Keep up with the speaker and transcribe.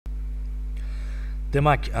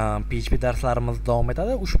Demak, PHP darslarimiz davom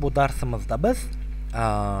etadi. Ushbu darsimizda biz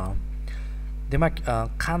demak,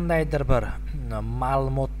 qandaydir bir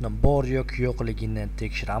ma'lumotni bor yoki yo'qligini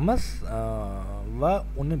tekshiramiz va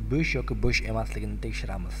uni bo'sh yoki bo'sh emasligini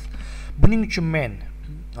tekshiramiz. Buning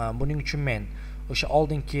uchun men o'sha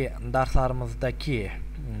oldingi darslarimizdagi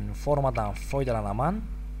formadan foydalanaman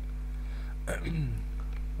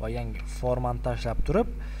va yangi formani tashlab turib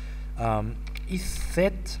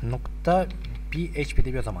isset.php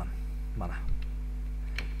deb yozaman. Mana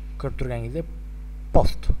ko'rib turganingizdek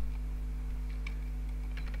post.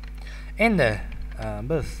 Endi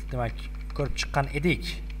biz demak ko'rib chiqqan edik.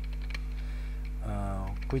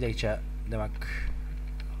 Quyidagicha demak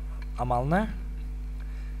amalni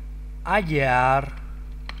agar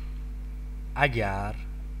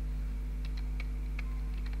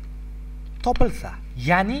topilsa,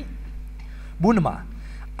 ya'ni bu nima?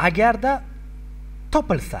 Agarda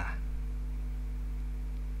topilsa,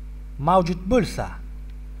 mavjud bo'lsa,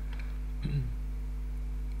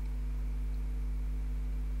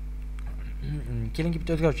 keling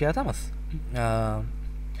bitta o'zgaruvchi yaratamiz.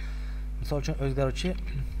 Misol uchun o'zgaruvchi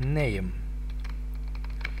name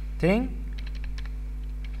teng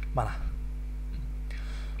mana.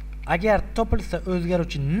 Agar topilsa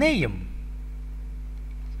o'zgaruvchi name,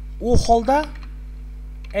 u holda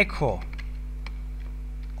echo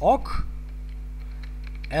ok,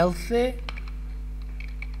 else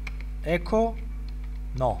echo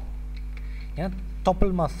no. Yani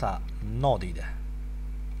topilmasa no deydi.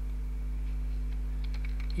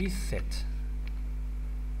 Isset.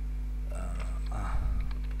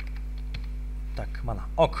 Tak mana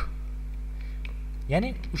ok.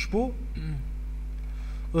 Ya'ni ushbu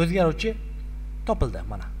o'zgaruvchi topildi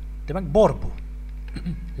mana. Demak bor bu.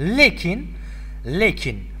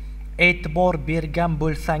 lekin e'tibor bergan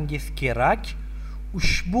bo'lsangiz kerak,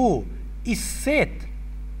 ushbu isset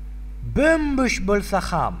bo'sh bo'lsa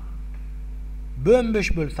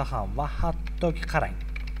ham va hattoki qarang,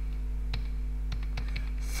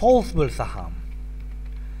 false bo'lsa ham,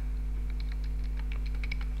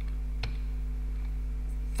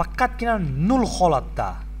 faqatgina null holatda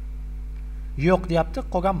yo'q deyapti.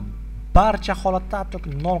 Qolgan barcha holatda hattoki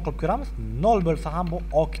nol qilib ko'ramiz. Nol bo'lsa ham bu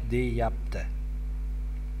ok deyapti.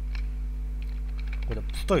 Bu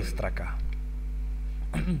pustoy stroka.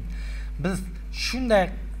 Biz shunday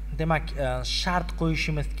demak shart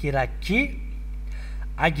qo'yishimiz kerakki,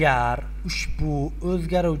 agar ushbu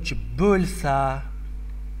o'zgaruvchi bo'lsa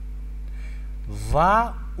va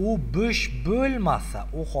u bo'sh bo'lmasa,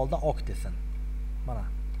 u holda ok desin. Mana.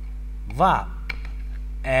 Va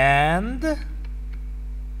and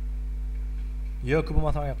yoki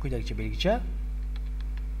bo'lmasa quyidagicha belgicha.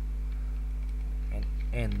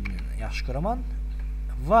 Men yaxshi ko'raman.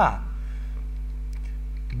 Va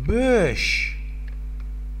bo'sh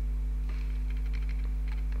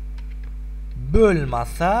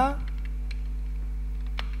bo'lmasa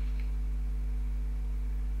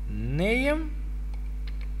name,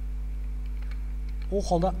 u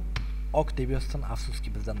holda ok deb yozsin. Afsuski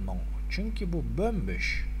bizdan no. Chunki bu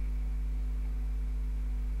bo'sh.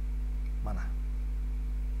 Mana.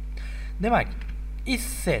 Demak,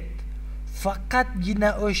 isset faqatgina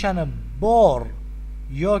o'shani bor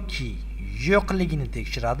yoki yo'qligini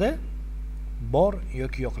tekshiradi. Bor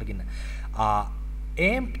yoki yo'qligini.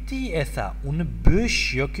 Empty esa uni bo'sh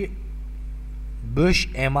yoki bo'sh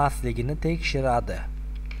emasligini tekshiradi.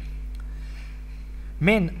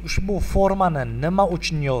 Men ushbu formani nima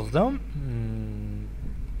uchun yozdim?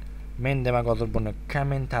 Men demak hozir buni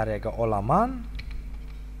kommentariyaga olaman.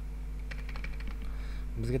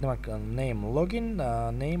 Bizga demak name login,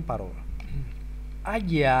 name parol.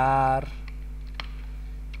 Agar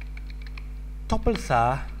topilsa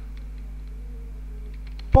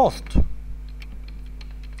post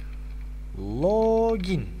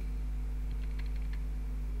login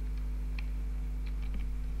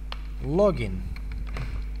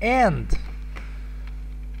and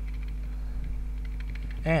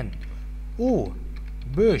u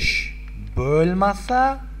bo'sh bo'lmasa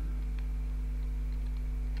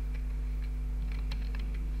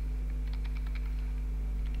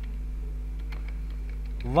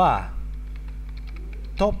va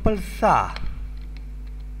topilsa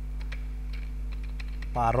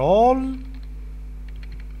parol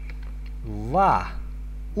va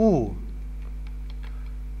u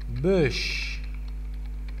bo'sh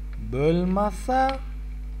bo'lmasa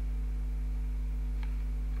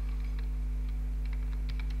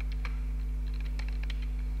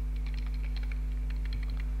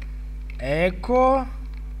echo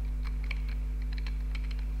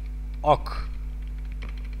ok.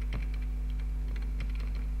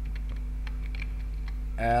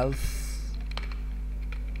 else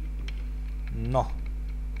no.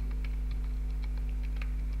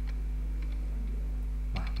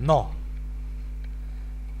 No.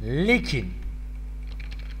 Lekin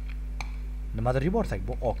nimadir yuborsak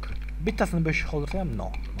bu ok. Bittasini bo'sh qoldirsa ham no.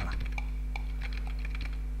 Mana.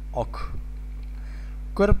 Ok.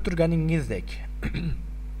 Ko'rib turganingizdek.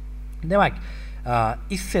 Demak,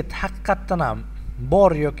 isset haqiqatdan ham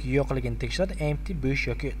bor yoki yo'qligini tekshiradi, empty bo'sh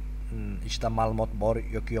yoki ichida ma'lumot bor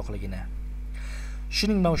yoki yo'qligini.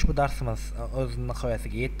 Shuning bilan ushbu darsimiz o'z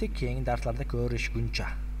nihoyasiga yetdi. Keyingi darslarda ko'rishguncha